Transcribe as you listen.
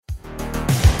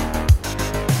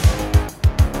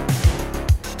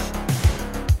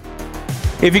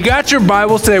If you got your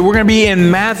Bibles today, we're going to be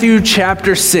in Matthew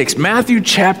chapter 6. Matthew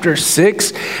chapter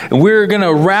 6, and we're going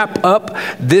to wrap up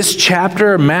this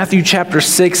chapter, Matthew chapter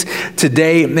 6,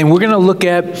 today. And we're going to look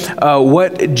at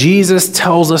what Jesus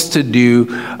tells us to do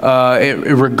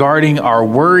regarding our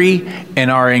worry and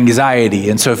our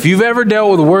anxiety. And so if you've ever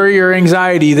dealt with worry or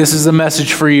anxiety, this is the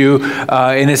message for you,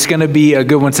 and it's going to be a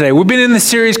good one today. We've been in this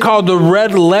series called The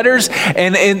Red Letters,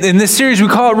 and in this series we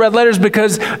call it Red Letters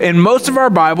because in most of our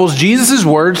Bibles,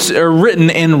 Jesus' words are written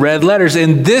in red letters.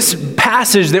 In this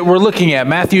passage that we're looking at,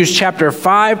 Matthew chapter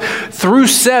 5 through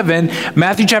 7,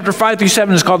 Matthew chapter 5 through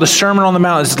 7 is called the Sermon on the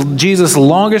Mount. It's Jesus'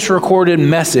 longest recorded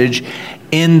message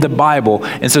in the Bible.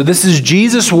 And so this is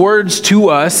Jesus' words to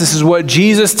us. This is what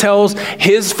Jesus tells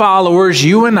his followers,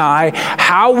 you and I,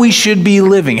 how we should be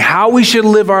living, how we should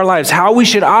live our lives, how we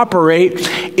should operate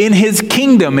in his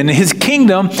kingdom. And his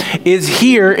kingdom is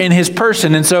here in his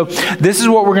person. And so this is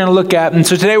what we're going to look at. And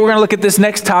so today we're going to look at this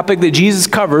next topic that Jesus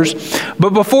covers. But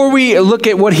before we look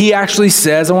at what he actually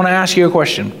says, I want to ask you a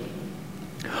question.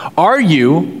 Are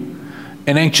you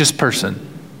an anxious person?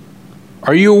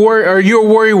 Are you a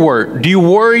worrywart? Do you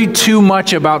worry too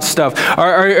much about stuff?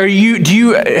 Have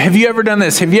you ever done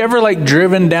this? Have you ever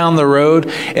driven down the road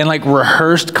and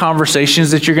rehearsed conversations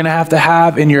that you're going to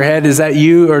have in your head? Is that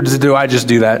you, or do I just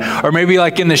do that? Or maybe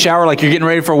in the shower, you're getting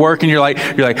ready for work and you're like,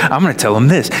 I'm going to tell him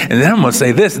this, and then I'm going to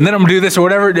say this, and then I'm going to do this or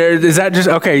whatever. Is that just,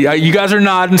 okay, you guys are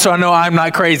nodding, so I know I'm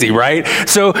not crazy, right?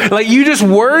 So you just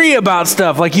worry about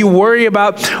stuff. You worry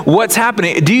about what's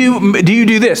happening. Do you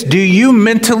do this? Do you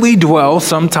mentally dwell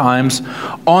sometimes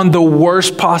on the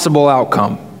worst possible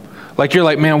outcome? You're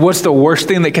like, man, what's the worst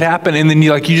thing that could happen? And then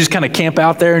you just kind of camp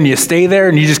out there and you stay there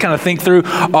and you just kind of think through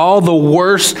all the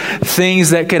worst things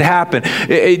that could happen.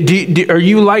 Are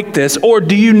you like this? Or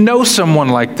do you know someone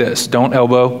like this? Don't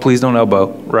elbow, please don't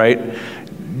elbow, right?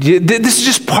 This is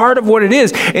just part of what it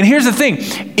is. And here's the thing,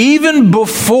 even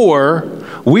before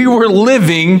we were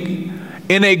living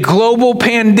in a global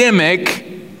pandemic,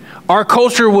 our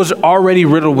culture was already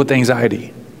riddled with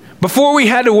anxiety. Before we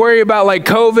had to worry about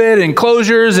COVID and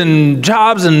closures and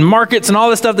jobs and markets and all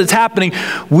this stuff that's happening,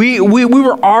 we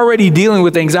were already dealing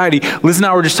with anxiety. Liz and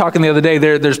I were just talking the other day,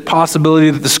 there's possibility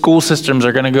that the school systems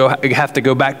are going to have to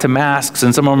go back to masks,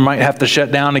 and some of them might have to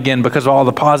shut down again because of all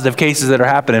the positive cases that are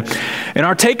happening. And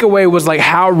our takeaway was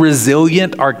how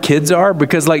resilient our kids are,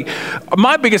 because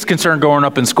my biggest concern growing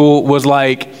up in school was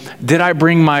did I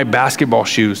bring my basketball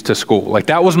shoes to school?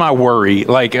 That was my worry.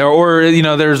 Or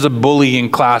there's a bully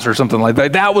in class or something like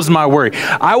that. That was my worry.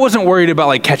 I wasn't worried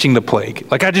about catching the plague.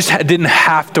 I just didn't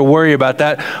have to worry about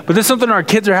that. But that's something our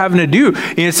kids are having to do.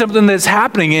 It's something that's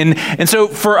happening. And so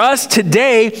for us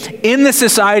today, in this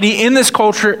society, in this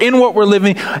culture, in what we're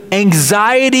living,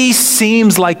 anxiety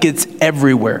seems like it's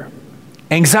everywhere.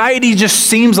 Anxiety just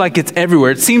seems like it's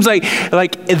everywhere. It seems like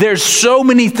there's so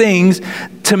many things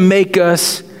to make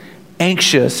us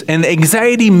anxious. And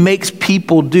anxiety makes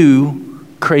people do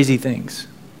crazy things.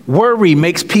 Worry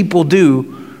makes people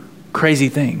do crazy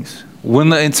things.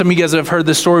 And some of you guys have heard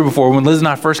this story before. When Liz and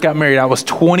I first got married, I was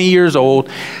 20 years old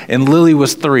and Lily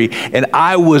was 3. And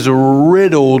I was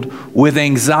riddled with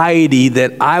anxiety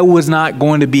that I was not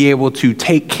going to be able to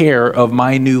take care of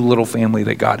my new little family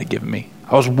that God had given me.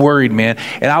 I was worried, man.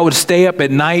 And I would stay up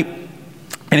at night,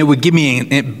 and it would give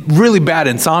me really bad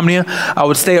insomnia. I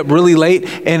would stay up really late.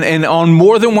 And on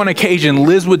more than one occasion,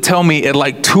 Liz would tell me at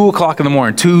 2 o'clock in the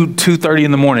morning, 2:30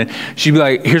 in the morning, she'd be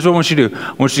like, here's what I want you to do.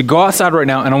 I want you to go outside right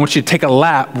now, and I want you to take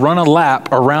run a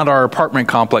lap around our apartment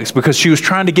complex, because she was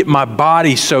trying to get my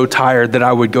body so tired that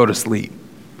I would go to sleep.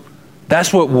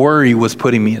 That's what worry was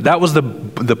putting me in. That was the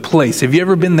place. Have you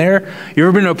ever been there? You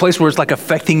ever been to a place where it's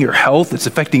affecting your health? It's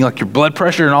affecting your blood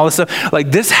pressure and all this stuff.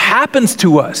 This happens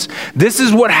to us. This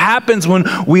is what happens when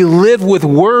we live with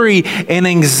worry and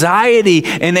anxiety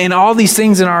and all these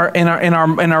things in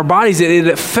our bodies. It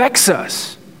affects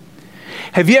us.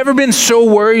 Have you ever been so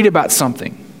worried about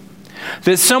something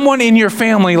that someone in your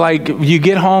family, you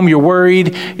get home, you're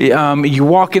worried, you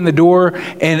walk in the door,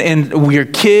 and your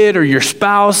kid or your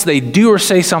spouse, they do or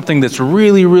say something that's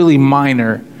really, really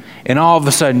minor, and all of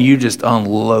a sudden you just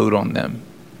unload on them?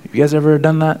 Have you guys ever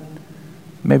done that?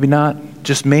 Maybe not.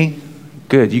 Just me?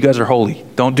 Good. You guys are holy.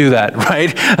 Don't do that,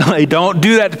 right? Don't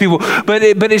do that to people. But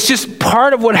it's just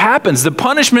part of what happens. The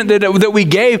punishment that we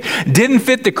gave didn't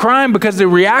fit the crime, because the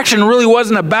reaction really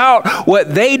wasn't about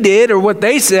what they did or what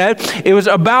they said. It was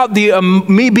about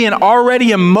me being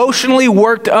already emotionally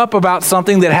worked up about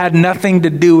something that had nothing to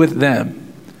do with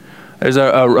them. There's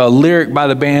a lyric by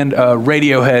the band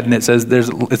Radiohead, and it says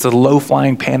it's a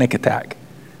low-flying panic attack.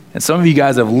 And some of you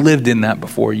guys have lived in that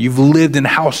before. You've lived in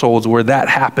households where that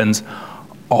happens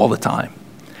all the time.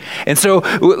 And so,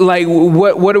 like,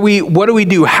 what do we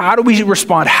do? How do we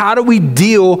respond? How do we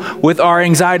deal with our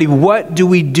anxiety? What do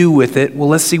we do with it? Well,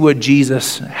 let's see what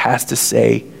Jesus has to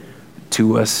say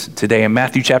to us today. In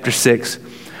Matthew chapter 6,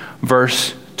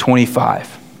 verse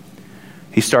 25,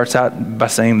 he starts out by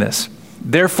saying this: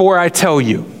 "Therefore I tell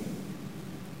you."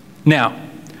 Now,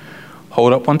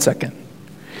 hold up one second.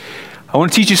 I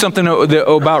want to teach you something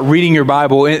about reading your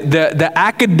Bible. The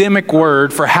academic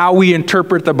word for how we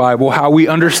interpret the Bible, how we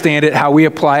understand it, how we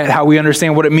apply it, how we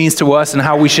understand what it means to us, and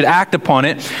how we should act upon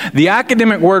it. The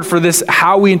academic word for this,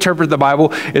 how we interpret the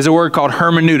Bible, is a word called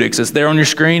hermeneutics. It's there on your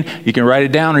screen. You can write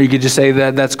it down, or you could just say,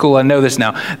 that's cool, I know this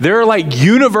now. There are like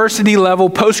university level,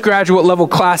 postgraduate level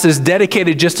classes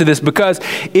dedicated just to this, because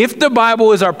if the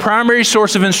Bible is our primary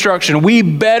source of instruction, we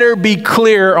better be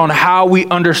clear on how we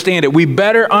understand it. We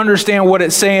better understand what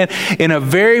it's saying in a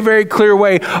very, very clear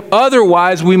way.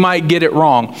 Otherwise, we might get it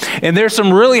wrong. And there's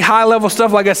some really high level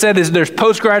stuff. Like I said, there's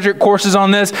postgraduate courses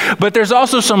on this, but there's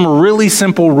also some really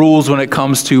simple rules when it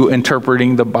comes to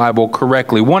interpreting the Bible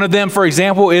correctly. One of them, for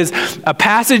example, is a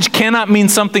passage cannot mean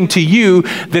something to you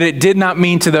that it did not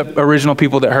mean to the original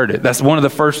people that heard it. That's one of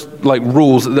the first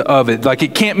rules of it. Like,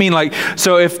 it can't mean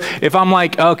so if I'm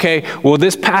like, okay, well,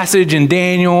 this passage in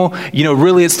Daniel,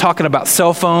 really it's talking about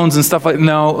cell phones and stuff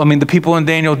no, I mean, the people in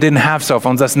Daniel didn't have cell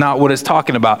phones. That's not what it's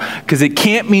talking about, because it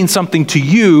can't mean something to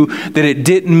you that it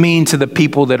didn't mean to the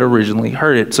people that originally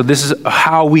heard it. So this is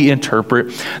how we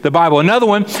interpret the Bible. Another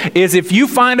one is if you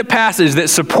find a passage that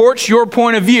supports your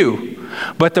point of view,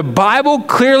 but the Bible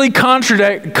clearly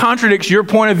contradicts your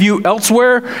point of view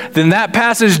elsewhere, then that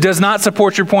passage does not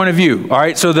support your point of view. All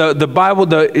right, so the Bible,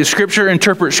 the Scripture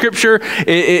interprets Scripture.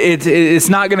 It's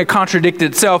not going to contradict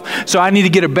itself. So I need to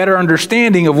get a better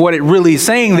understanding of what it really is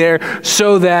saying there,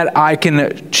 so that I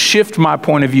can shift my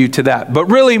point of view to that. But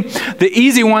really, the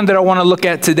easy one that I want to look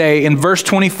at today in verse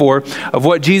 24 of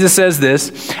what Jesus says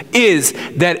this is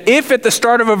that if at the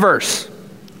start of a verse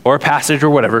or a passage or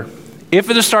whatever, if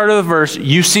at the start of the verse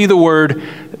you see the word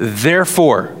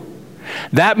therefore,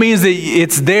 that means that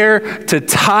it's there to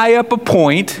tie up a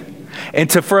point and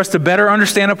for us to better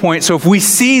understand a point. So if we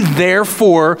see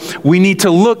therefore, we need to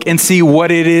look and see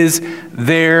what it is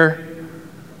there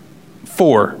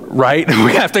for, right?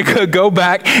 We have to go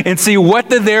back and see what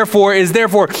the therefore is there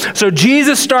for. So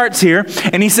Jesus starts here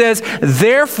and he says,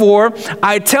 therefore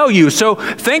I tell you. So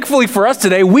thankfully for us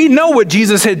today, we know what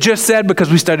Jesus had just said because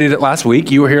we studied it last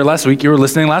week. You were here last week. You were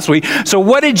listening last week. So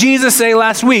what did Jesus say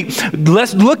last week?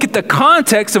 Let's look at the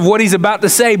context of what he's about to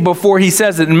say before he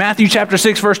says it. In Matthew chapter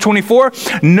 6, verse 24,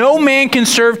 no man can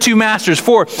serve two masters,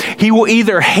 for he will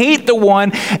either hate the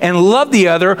one and love the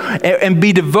other, and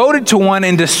be devoted to one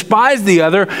and despise the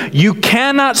other. You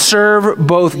cannot serve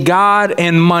both God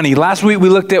and money. Last week we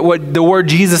looked at what the word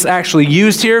Jesus actually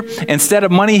used here. Instead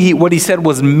of money, what he said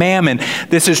was mammon.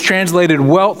 This is translated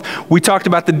wealth. We talked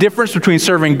about the difference between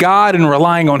serving God and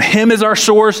relying on him as our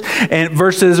source, and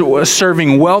versus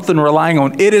serving wealth and relying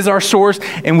on it as our source.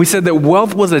 And we said that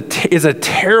wealth is a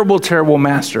terrible, terrible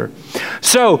master.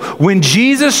 So when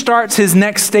Jesus starts his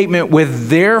next statement with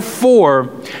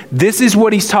therefore, this is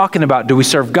what he's talking about. Do we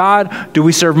serve God? Do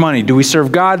we serve money? Do we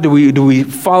serve God? Do we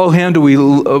follow him? Do we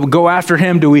go after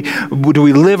him? Do we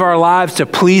live our lives to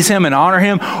please him and honor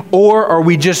him? Or are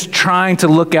we just trying to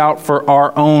look out for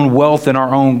our own wealth and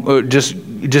our own just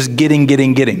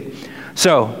getting?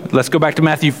 So let's go back to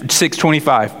Matthew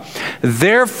 6:25.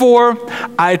 Therefore,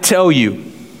 I tell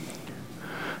you,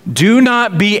 do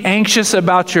not be anxious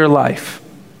about your life,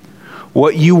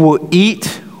 what you will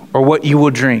eat or what you will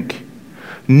drink,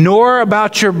 nor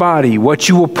about your body, what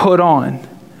you will put on.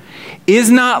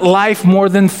 Is not life more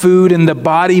than food, and the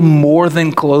body more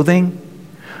than clothing?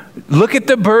 Look at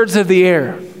the birds of the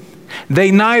air. They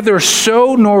neither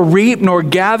sow nor reap nor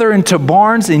gather into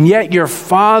barns, and yet your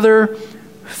Father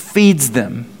feeds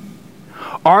them.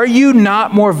 Are you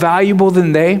not more valuable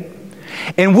than they?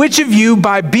 And which of you,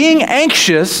 by being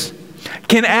anxious,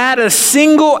 can add a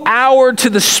single hour to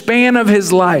the span of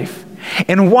his life?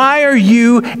 And why are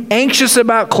you anxious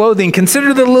about clothing?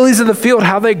 Consider the lilies of the field,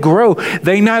 how they grow.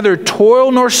 They neither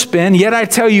toil nor spin. Yet I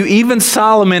tell you, even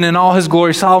Solomon in all his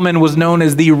glory, Solomon was known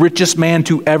as the richest man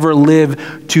to ever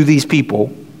live to these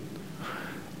people.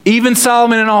 Even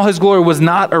Solomon in all his glory was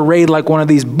not arrayed like one of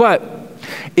these. But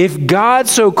if God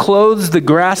so clothes the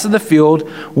grass of the field,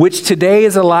 which today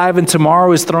is alive and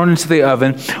tomorrow is thrown into the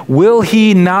oven, will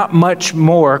he not much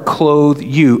more clothe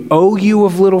you, O you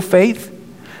of little faith?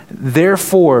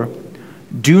 Therefore,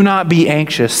 do not be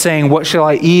anxious, saying, what shall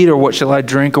I eat, or what shall I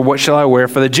drink, or what shall I wear?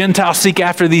 For the Gentiles seek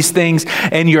after these things,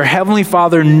 and your heavenly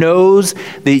Father knows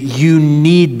that you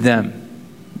need them.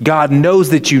 God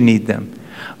knows that you need them.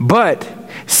 But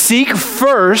seek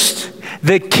first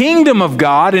the kingdom of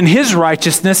God and his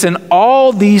righteousness, and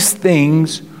all these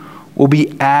things will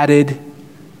be added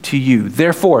to you.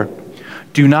 Therefore,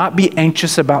 do not be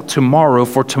anxious about tomorrow,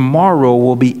 for tomorrow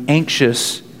will be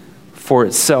anxious for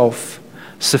itself.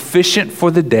 Sufficient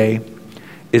for the day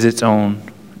is its own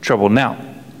trouble. Now,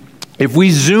 if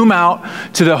we zoom out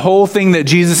to the whole thing that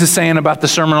Jesus is saying about the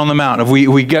Sermon on the Mount, if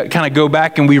we kind of go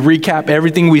back and we recap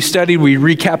everything we studied, we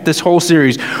recap this whole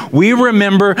series, we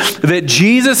remember that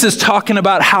Jesus is talking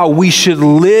about how we should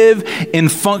live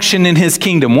and function in his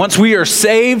kingdom. Once we are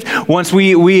saved, once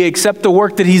we accept the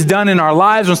work that he's done in our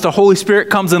lives, once the Holy Spirit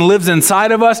comes and lives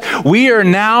inside of us, we are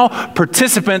now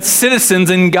participants, citizens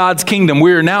in God's kingdom.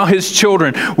 We are now his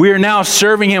children. We are now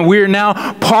serving him. We are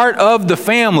now part of the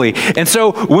family. And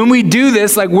so when we do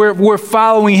this, like we're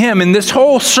following him. And this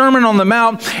whole Sermon on the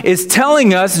Mount is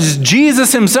telling us, is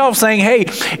Jesus himself saying, hey,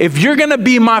 if you're going to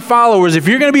be my followers, if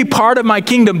you're going to be part of my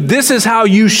kingdom, this is how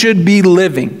you should be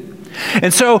living.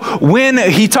 And so when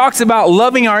he talks about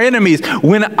loving our enemies,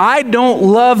 when I don't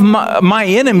love my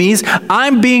enemies,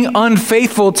 I'm being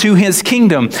unfaithful to his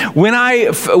kingdom. When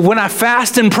I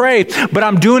fast and pray, but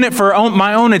I'm doing it for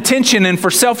my own attention and for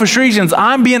selfish reasons,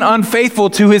 I'm being unfaithful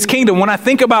to his kingdom. When I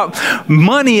think about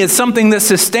money as something that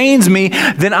sustains me,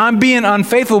 then I'm being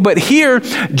unfaithful. But here,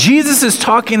 Jesus is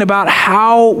talking about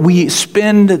how we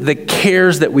spend the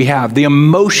cares that we have, the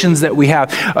emotions that we have,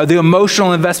 the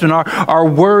emotional investment, our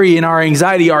worry and our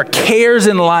anxiety, our cares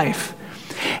in life.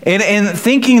 And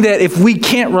thinking that if we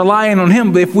can't rely on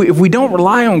him, if we don't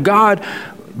rely on God,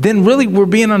 then really we're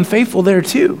being unfaithful there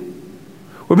too.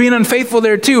 We're being unfaithful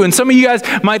there too. And some of you guys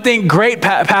might think, great,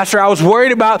 Pastor, I was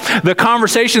worried about the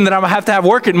conversation that I'm going to have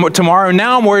work tomorrow. And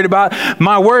now I'm worried about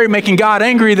my worry making God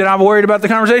angry that I'm worried about the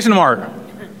conversation tomorrow.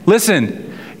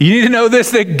 Listen, you need to know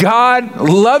this, that God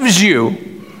loves you.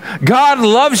 God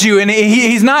loves you, and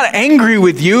he's not angry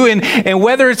with you. And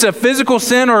whether it's a physical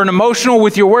sin or an emotional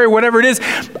with your worry, whatever it is,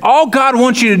 all God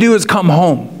wants you to do is come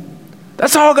home.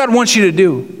 That's all God wants you to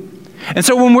do. And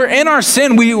so when we're in our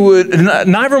sin,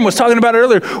 Nivram was talking about it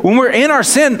earlier, when we're in our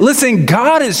sin, listen,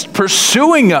 God is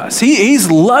pursuing us.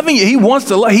 He's loving you. He wants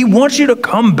you to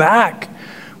come back.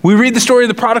 We read the story of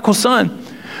the prodigal son.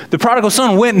 The prodigal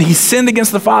son went and he sinned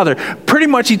against the father. Pretty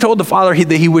much he told the father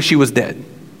that he wished he was dead.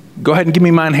 Go ahead and give me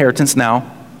my inheritance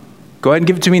now. Go ahead and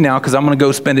give it to me now because I'm going to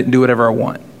go spend it and do whatever I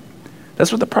want.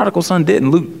 That's what the prodigal son did in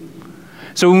Luke.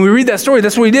 So when we read that story,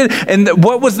 that's what he did. And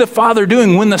what was the father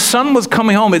doing? When the son was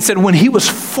coming home, it said when he was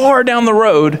far down the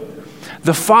road,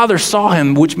 the father saw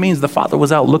him, which means the father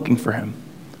was out looking for him.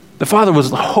 The father was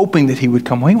hoping that he would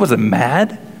come home. He wasn't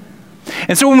mad.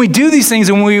 And so when we do these things,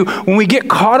 and when we get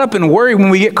caught up in worry, when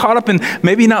we get caught up in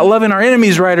maybe not loving our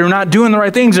enemies right, or not doing the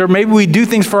right things, or maybe we do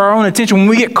things for our own attention, when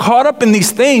we get caught up in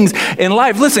these things in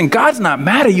life, listen, God's not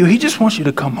mad at you. He just wants you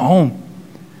to come home.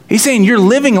 He's saying you're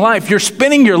living life, you're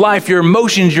spending your life, your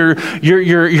emotions, your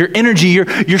energy,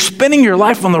 you're spending your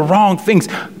life on the wrong things.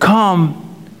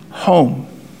 Come home.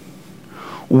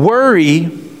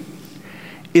 Worry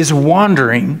is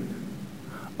wandering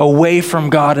away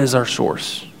from God as our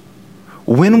source.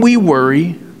 When we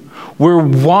worry, we're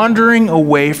wandering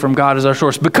away from God as our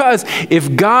source. Because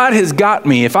if God has got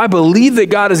me, if I believe that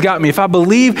God has got me, if I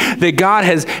believe that God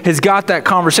has got that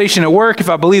conversation at work, if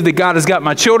I believe that God has got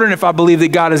my children, if I believe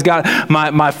that God has got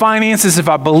my finances, if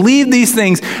I believe these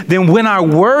things, then when I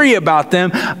worry about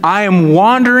them, I am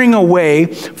wandering away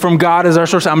from God as our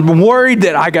source. I'm worried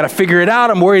that I got to figure it out.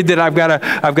 I'm worried that I've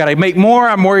got to make more.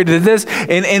 I'm worried that this,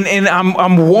 and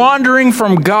I'm wandering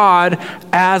from God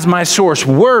as my source.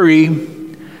 Worry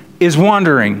is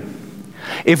wandering.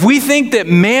 If we think that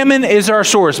mammon is our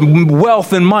source,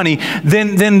 wealth and money,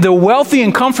 then the wealthy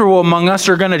and comfortable among us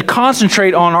are going to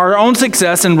concentrate on our own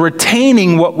success and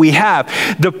retaining what we have.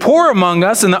 The poor among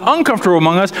us and the uncomfortable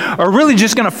among us are really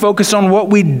just going to focus on what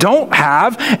we don't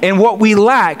have and what we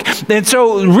lack. And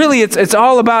so really it's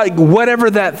all about whatever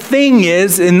that thing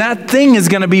is, and that thing is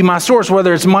going to be my source,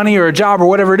 whether it's money or a job or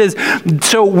whatever it is.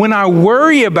 So when I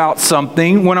worry about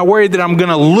something, when I worry that I'm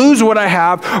going to lose what I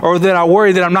have, or that I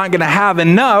worry that I'm not going to have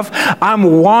enough,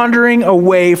 I'm wandering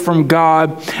away from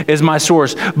God as my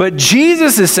source. But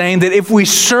Jesus is saying that if we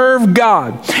serve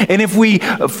God, and if we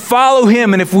follow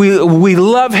him, and if we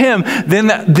love him,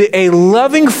 then a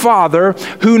loving Father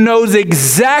who knows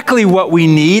exactly what we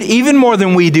need, even more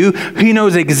than we do, he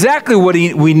knows exactly what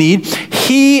we need.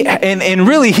 He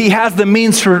has the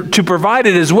means to provide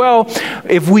it as well.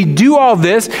 If we do all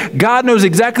this, God knows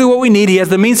exactly what we need. He has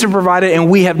the means to provide it,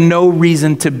 and we have no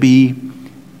reason to be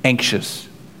anxious.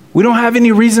 We don't have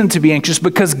any reason to be anxious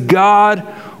because God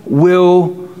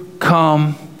will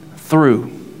come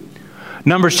through.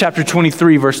 Numbers chapter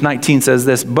 23, verse 19 says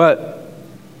this, but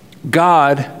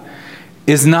God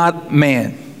is not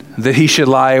man that he should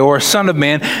lie, or a son of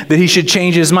man that he should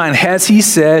change his mind. Has he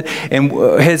said, and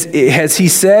will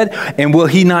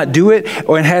he not do it?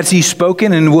 Or has he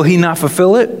spoken, and will he not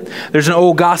fulfill it? There's an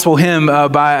old gospel hymn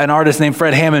by an artist named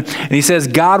Fred Hammond, and he says,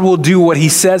 God will do what he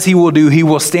says he will do. He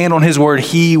will stand on his word.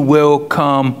 He will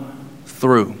come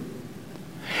through.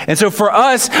 And so for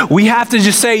us, we have to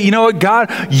just say, you know what,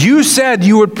 God, you said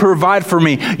you would provide for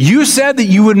me. You said that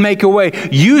you would make a way.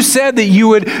 You said that you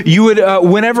would,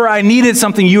 whenever I needed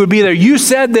something, you would be there. You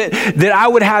said that I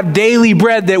would have daily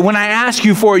bread, that when I ask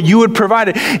you for it, you would provide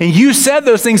it. And you said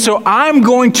those things, so I'm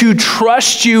going to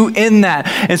trust you in that.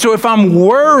 And so if I'm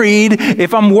worried,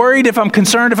 if I'm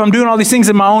concerned, if I'm doing all these things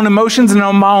in my own emotions and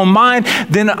on my own mind,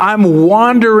 then I'm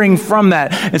wandering from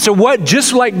that. And so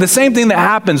just like the same thing that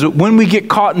happens when we get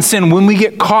caught in sin, when we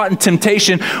get caught in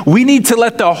temptation, we need to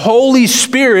let the Holy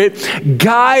Spirit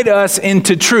guide us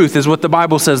into truth, is what the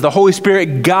Bible says. The Holy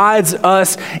Spirit guides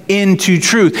us into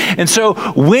truth. And so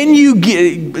when you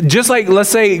get, just like, let's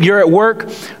say you're at work,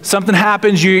 something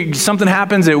happens,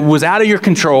 it was out of your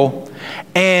control,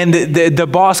 and the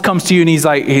boss comes to you and he's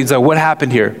like, what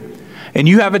happened here? And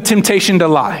you have a temptation to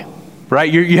lie. Right?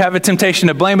 You have a temptation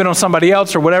to blame it on somebody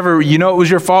else or whatever. You know it was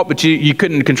your fault, but you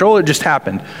couldn't control it. It just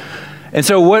happened. And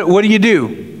so what do you do?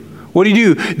 What do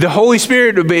you do? The Holy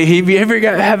Spirit, have you ever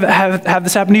have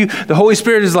this happen to you? The Holy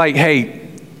Spirit is like, hey,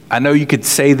 I know you could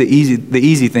say the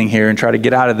easy thing here and try to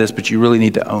get out of this, but you really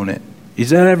need to own it.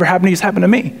 Has that ever happened to you? It's happened to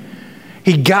me.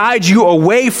 He guides you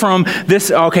away from this,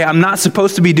 okay, I'm not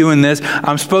supposed to be doing this.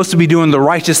 I'm supposed to be doing the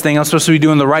righteous thing. I'm supposed to be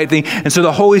doing the right thing. And so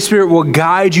the Holy Spirit will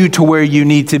guide you to where you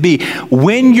need to be.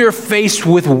 When you're faced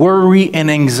with worry and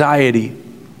anxiety,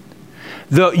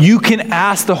 you can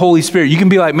ask the Holy Spirit. You can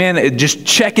be like, man, just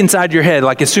check inside your head.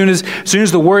 Like as soon as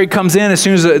the worry comes in, as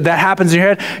soon as that happens in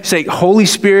your head, say, Holy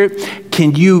Spirit,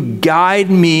 can you guide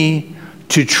me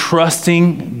to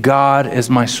trusting God as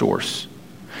my source?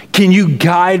 Can you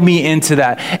guide me into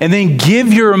that? And then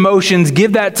give your emotions,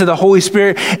 give that to the Holy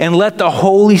Spirit, and let the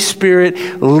Holy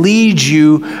Spirit lead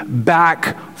you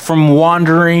back from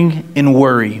wandering in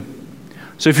worry.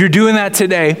 So if you're doing that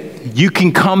today, you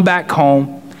can come back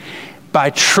home by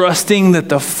trusting that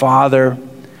the Father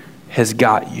has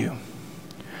got you.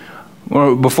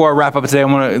 Well, before I wrap up today,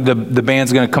 the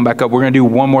band's going to come back up. We're going to do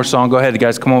one more song. Go ahead,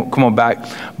 guys. Come on back.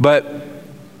 But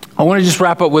I want to just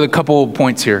wrap up with a couple of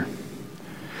points here.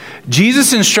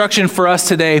 Jesus' instruction for us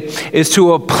today is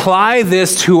to apply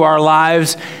this to our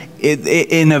lives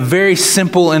in a very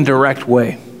simple and direct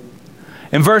way.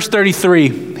 In verse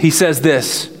 33, he says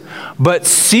this, but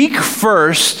seek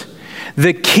first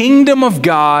the kingdom of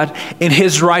God and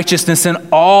his righteousness, and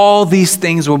all these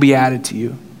things will be added to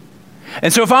you.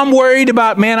 And so if I'm worried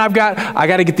about, man, I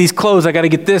got to get these clothes, I got to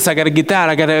get this, I got to get that,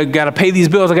 I got to pay these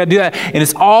bills, I got to do that, and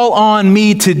it's all on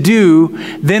me to do,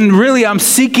 then really I'm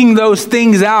seeking those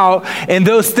things out, and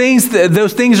those things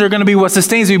are going to be what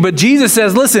sustains me. But Jesus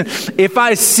says, listen, if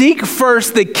I seek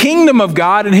first the kingdom of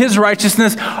God and his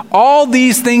righteousness, all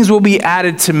these things will be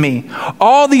added to me.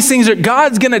 All these things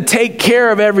God's going to take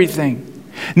care of everything.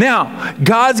 Now,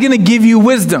 God's going to give you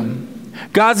wisdom.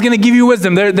 God's going to give you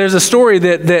wisdom. There's a story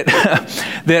that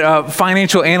a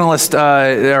financial analyst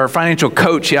or financial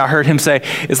coach, I heard him say,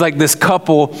 it's like this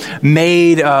couple got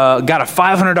a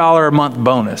 $500 a month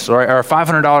bonus or a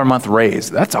 $500 a month raise.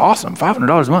 That's awesome.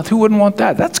 $500 a month. Who wouldn't want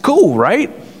that? That's cool,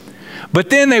 right? But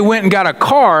then they went and got a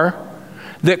car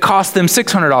that cost them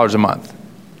 $600 a month.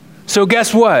 So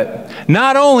guess what?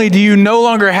 Not only do you no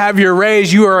longer have your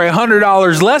raise, you are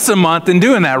 $100 less a month in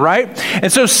doing that, right?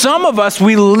 And so some of us,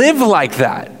 we live like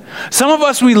that. Some of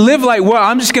us, we live like, well,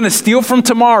 I'm just going to steal from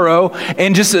tomorrow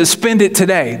and just spend it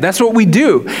today. That's what we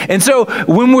do. And so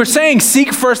when we're saying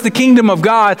seek first the kingdom of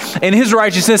God and his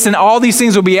righteousness and all these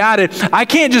things will be added, I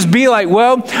can't just be like,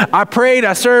 well, I prayed,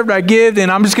 I served, I give, and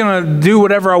I'm just going to do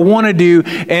whatever I want to do,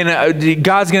 and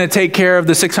God's going to take care of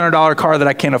the $600 car that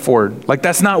I can't afford. Like,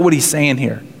 that's not what he's saying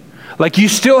here. Like, you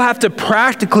still have to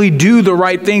practically do the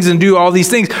right things and do all these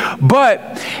things.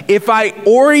 But if I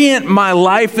orient my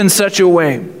life in such a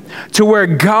way to where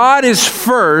God is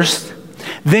first,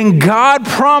 then God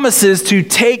promises to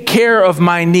take care of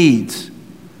my needs.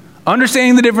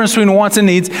 Understanding the difference between wants and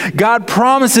needs, God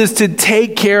promises to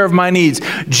take care of my needs.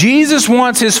 Jesus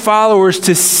wants his followers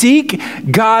to seek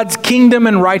God's kingdom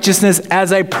and righteousness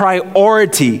as a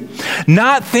priority,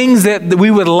 not things that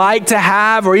we would like to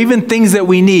have or even things that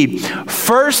we need.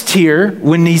 First here,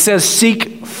 when he says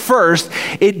seek first,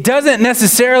 it doesn't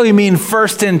necessarily mean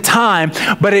first in time,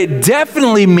 but it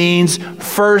definitely means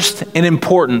first in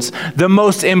importance. The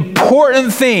most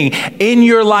important thing in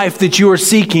your life that you are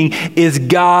seeking is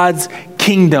God's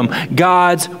kingdom,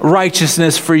 God's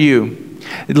righteousness for you.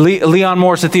 Leon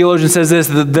Morris, a theologian, says this: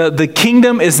 the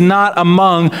kingdom is not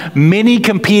among many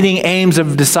competing aims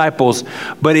of disciples,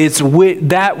 but it's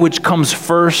that which comes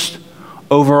first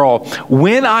overall.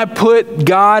 When I put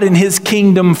God and his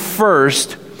kingdom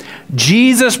first,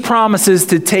 Jesus promises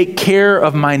to take care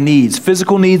of my needs,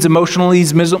 physical needs, emotional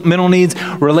needs, mental needs,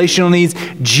 relational needs.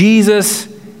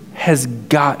 Jesus has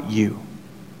got you.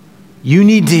 You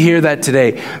need to hear that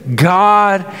today.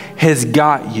 God has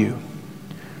got you.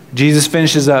 Jesus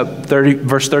finishes up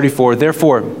verse 34.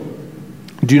 Therefore,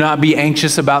 do not be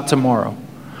anxious about tomorrow,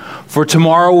 for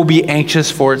tomorrow will be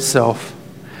anxious for itself.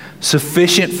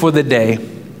 Sufficient for the day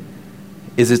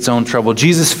is its own trouble.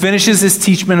 Jesus finishes his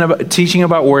teaching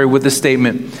about worry with a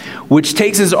statement, which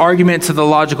takes his argument to the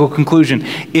logical conclusion.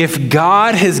 If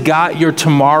God has got your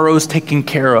tomorrows taken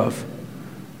care of,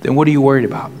 then what are you worried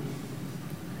about?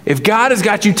 If God has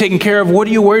got you taken care of, what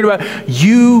are you worried about?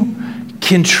 You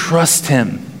can trust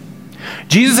him.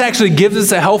 Jesus actually gives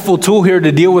us a helpful tool here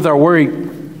to deal with our worry.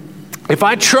 If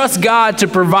I trust God to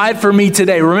provide for me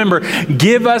today, remember,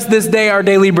 give us this day our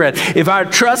daily bread. If I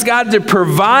trust God to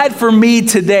provide for me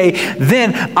today,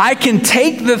 then I can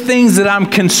take the things that I'm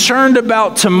concerned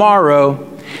about tomorrow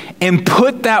and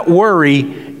put that worry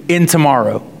in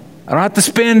tomorrow. I don't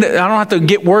have to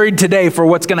get worried today for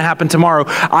what's going to happen tomorrow.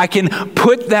 I can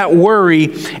put that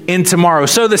worry in tomorrow.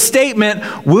 So the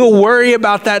statement, we'll worry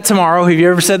about that tomorrow. Have you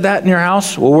ever said that in your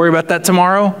house? We'll worry about that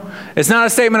tomorrow. It's not a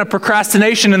statement of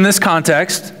procrastination in this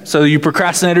context. So you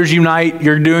procrastinators unite.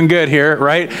 You're doing good here,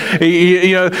 right?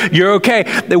 You're okay.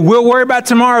 We'll worry about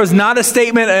tomorrow is not a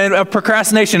statement of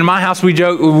procrastination. In my house, we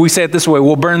joke, we say it this way: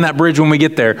 we'll burn that bridge when we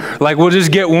get there. Like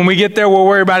when we get there, we'll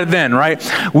worry about it then, right?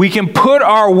 We can put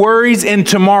our worries in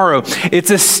tomorrow.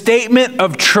 It's a statement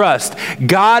of trust.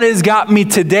 God has got me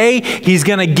today. He's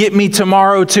going to get me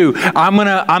tomorrow too. I'm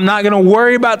not going to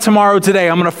worry about tomorrow today.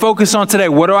 I'm going to focus on today.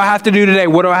 What do I have to do today?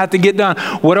 What do I have to get done?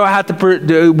 What do I have to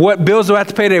do? What bills do I have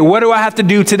to pay today? What do I have to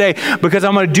do today? Because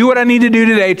I'm going to do what I need to do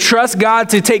today, trust God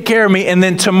to take care of me, and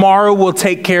then tomorrow will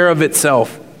take care of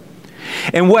itself.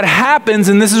 And what happens,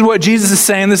 and this is what Jesus is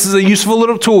saying, this is a useful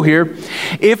little tool here.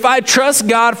 If I trust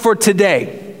God for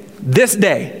today, this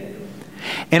day,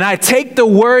 and I take the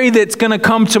worry that's going to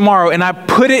come tomorrow and I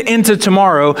put it into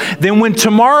tomorrow, then when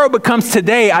tomorrow becomes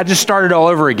today, I just start it all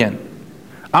over again.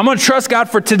 I'm going to trust God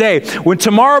for today. When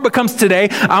tomorrow becomes today,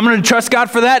 I'm going to trust God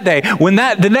for that day. When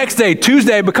the next day,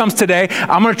 Tuesday, becomes today,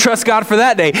 I'm going to trust God for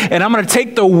that day. And I'm going to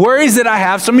take the worries that I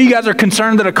have. Some of you guys are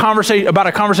concerned that about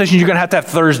a conversation you're going to have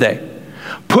Thursday.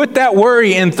 Put that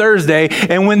worry in Thursday.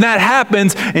 And when that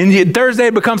happens and Thursday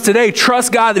becomes today,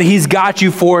 trust God that he's got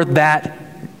you for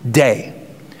that day.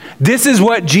 This is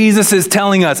what Jesus is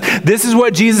telling us. This is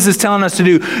what Jesus is telling us to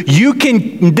do. You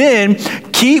can then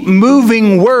keep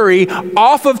moving worry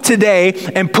off of today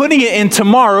and putting it in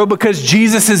tomorrow because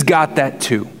Jesus has got that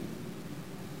too.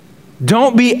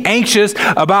 Don't be anxious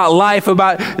about life,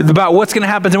 about what's going to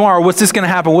happen tomorrow. What's this going to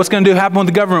happen? What's going to happen with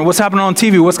the government? What's happening on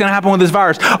TV? What's going to happen with this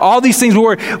virus? All these things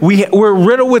we're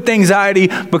riddled with anxiety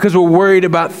because we're worried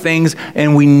about things,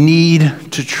 and we need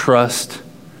to trust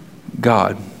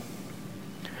God.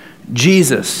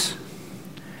 Jesus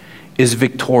is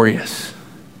victorious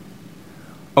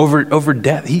over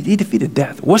death. He defeated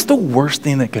death. What's the worst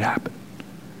thing that could happen?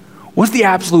 What's the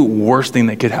absolute worst thing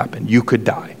that could happen? You could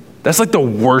die. That's like the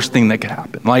worst thing that could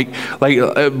happen. Like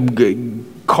a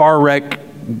car wreck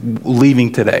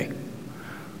leaving today.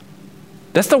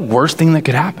 That's the worst thing that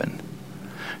could happen.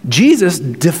 Jesus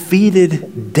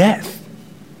defeated death.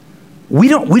 We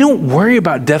don't worry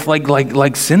about death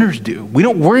like sinners do. We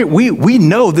don't worry. We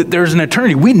know that there's an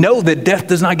eternity. We know that death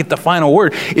does not get the final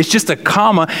word. It's just a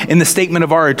comma in the statement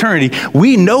of our eternity.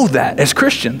 We know that as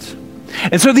Christians.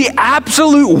 And so the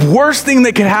absolute worst thing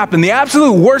that could happen,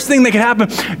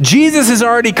 Jesus has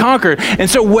already conquered. And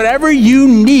so whatever you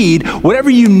need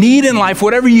in life,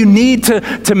 whatever you need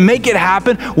to make it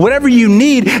happen, whatever you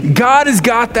need, God has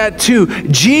got that too.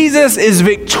 Jesus is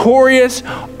victorious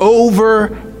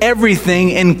over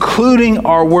everything, including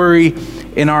our worry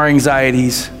and our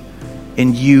anxieties,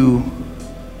 and you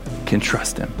can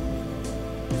trust him.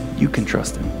 You can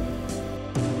trust him.